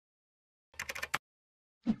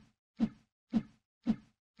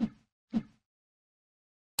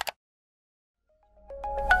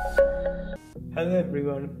Hello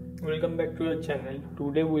everyone, welcome back to our channel.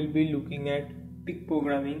 Today we'll be looking at PIC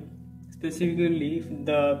programming, specifically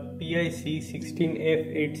the PIC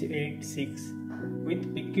 16F886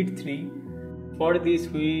 with PIC 3. For this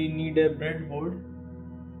we need a breadboard,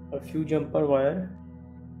 a few jumper wire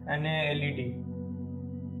and a LED.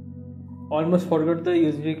 Almost forgot the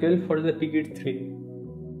USB cable for the PIC 3.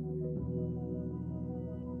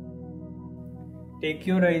 Take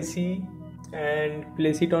your IC and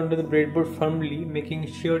place it onto the breadboard firmly, making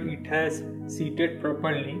sure it has seated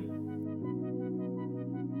properly.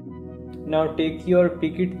 Now take your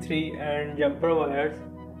PIC 3 and jumper wires.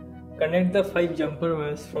 Connect the 5 jumper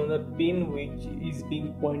wires from the pin which is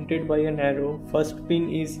being pointed by an arrow. First pin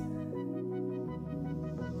is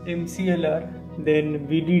MCLR, then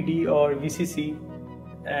VDD or VCC,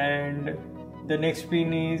 and the next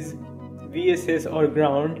pin is VSS or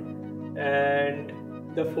ground, and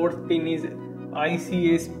the fourth pin is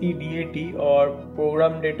ICSP-DAT or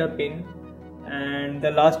program data pin, and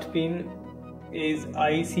the last pin is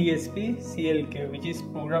ICSP-CLK, which is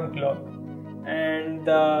program clock, and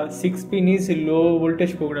the sixth pin is low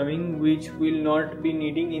voltage programming, which will not be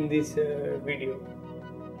needing in this video.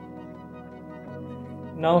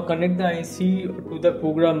 Now connect the IC to the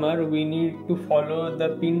programmer. We need to follow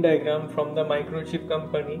the pin diagram from the Microchip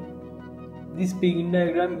company. This pin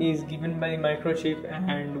diagram is given by Microchip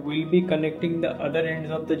and will be connecting the other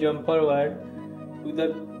ends of the jumper wire to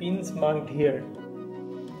the pins marked here.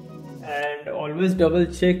 And always double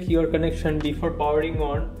check your connection before powering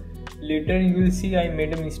on. Later you will see I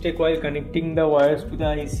made a mistake while connecting the wires to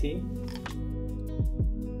the IC.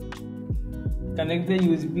 Connect the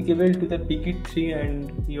USB cable to the PIC 3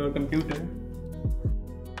 and your computer.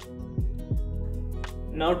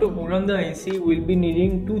 Now to program the IC, we'll be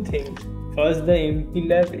needing two things. First, the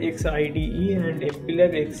MPLAB X IDE and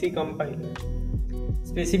MPLAB XC compiler.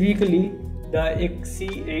 Specifically, the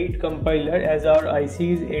XC8 compiler, as our IC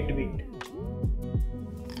is 8-bit.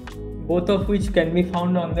 Both of which can be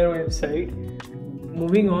found on their website.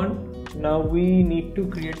 Moving on, now we need to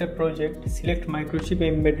create a project. Select Microchip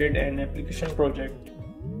Embedded and Application Project.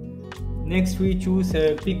 Next, we choose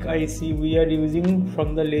a PIC IC we are using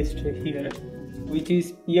from the list here, which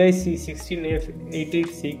is PIC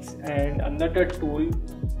 16F886, and under the tool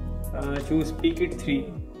choose PIC 3.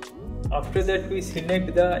 After that we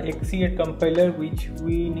select the XC8 compiler, which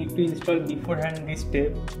we need to install beforehand this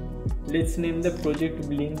step. Let's name the project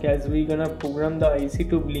Blink, as we gonna program the IC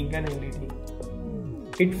to blink an LED.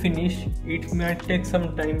 Hit finish. It might take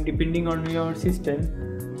some time depending on your system.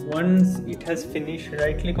 Once it has finished,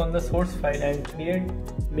 right click on the source file and create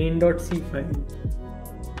main.c file.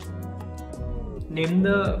 Name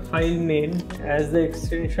the file main, as the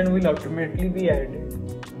extension will automatically be added.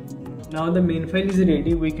 Now the main file is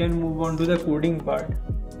ready, we can move on to the coding part.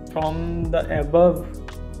 From the above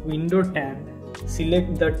window tab,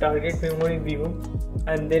 select the target memory view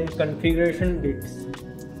and then configuration bits.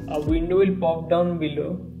 A window will pop down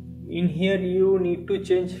below. In here you need to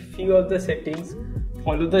change few of the settings.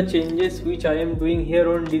 Follow the changes which I am doing here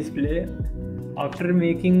on display. After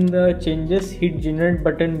making the changes, hit generate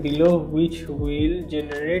button below, which will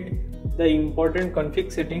generate the important config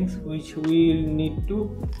settings which we will need to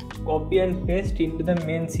copy and paste into the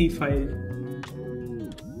main C file.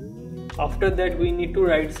 After that we need to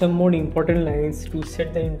write some more important lines to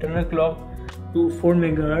set the internal clock to 4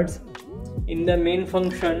 MHz. In the main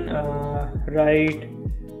function, write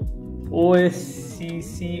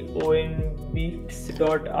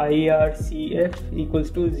oscconbits.ircf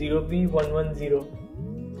equals to 0b110,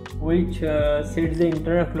 which sets the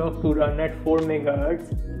internal clock to run at 4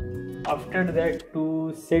 MHz. After that,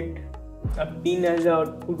 to set a pin as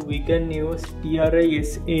output, we can use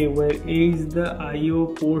TRISA, where A is the IO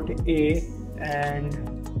port A and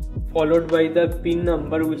followed by the pin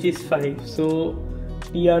number, which is 5. So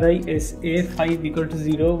TRISA 5 equal to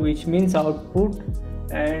 0, which means output.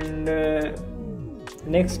 And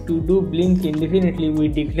next, to do blink indefinitely, we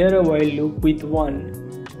declare a while loop with 1,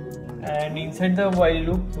 and inside the while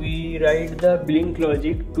loop we write the blink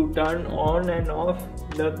logic to turn on and off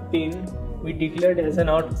the pin we declared as an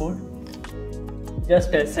output.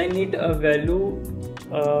 Just assign it a value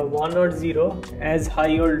 1 or 0 as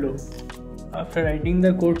high or low. After writing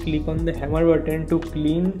the code, click on the hammer button to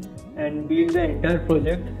clean and build the entire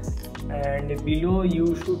project, and below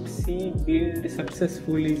you should see build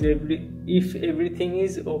successful if everything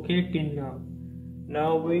is okay till now.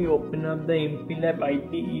 Now we open up the MPLAB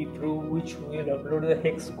IPE, through which we will upload the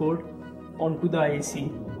hex code onto the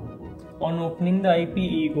IC. On opening the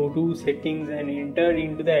IPE, go to settings and enter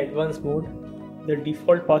into the advanced mode. The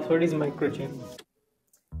default password is Microchip.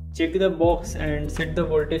 check the box and set the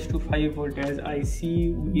voltage to 5 volt, as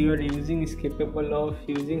IC we are using is capable of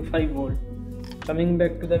using 5 volt. Coming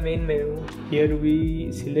back to the main menu, here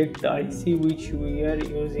we select the IC which we are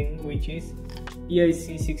using, which is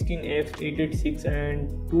PIC 16F886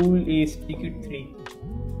 and tool is PIC3.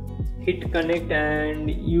 Hit connect and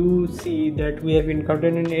you see that we have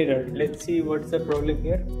encountered an error. Let's see what's the problem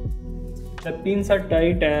here. The pins are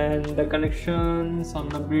tight and the connections on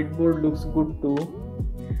the breadboard looks good too.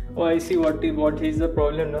 Oh, I see what is the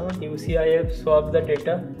problem now. You see I have swapped the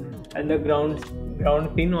data and the ground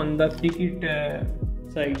pin on the PIC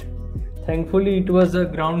side. Thankfully it was a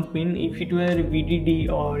ground pin. If it were VDD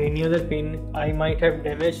or any other pin, I might have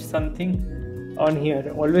damaged something on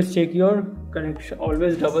here. Always check your connection,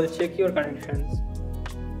 always double check your connections.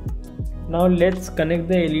 Now let's connect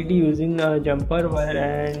the LED using a jumper wire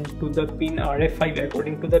and to the pin RF5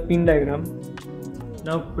 according to the pin diagram.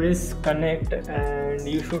 Now press connect and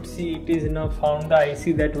you should see it is now found the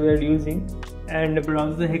IC that we are using, and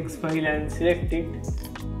browse the hex file and select it.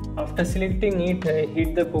 After selecting it,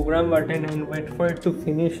 hit the program button and wait for it to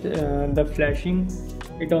finish the flashing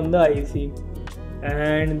it on the IC,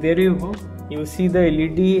 and there you go. You see the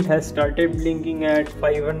LED has started blinking at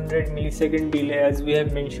 500 millisecond delay as we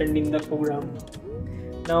have mentioned in the program.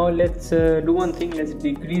 Now let's do one thing. Let's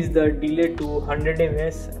decrease the delay to 100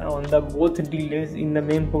 ms on the both delays in the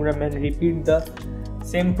main program and repeat the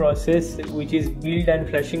same process, which is build and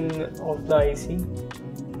flashing of the IC.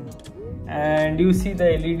 And you see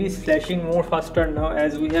the LED is flashing more faster now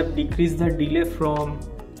as we have decreased the delay from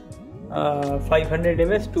 500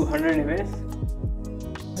 ms to 100 ms.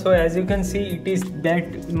 So as you can see, it is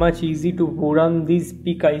that much easy to program these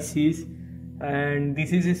PIC ICs, and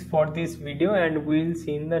this is for this video, and we'll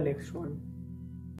see in the next one.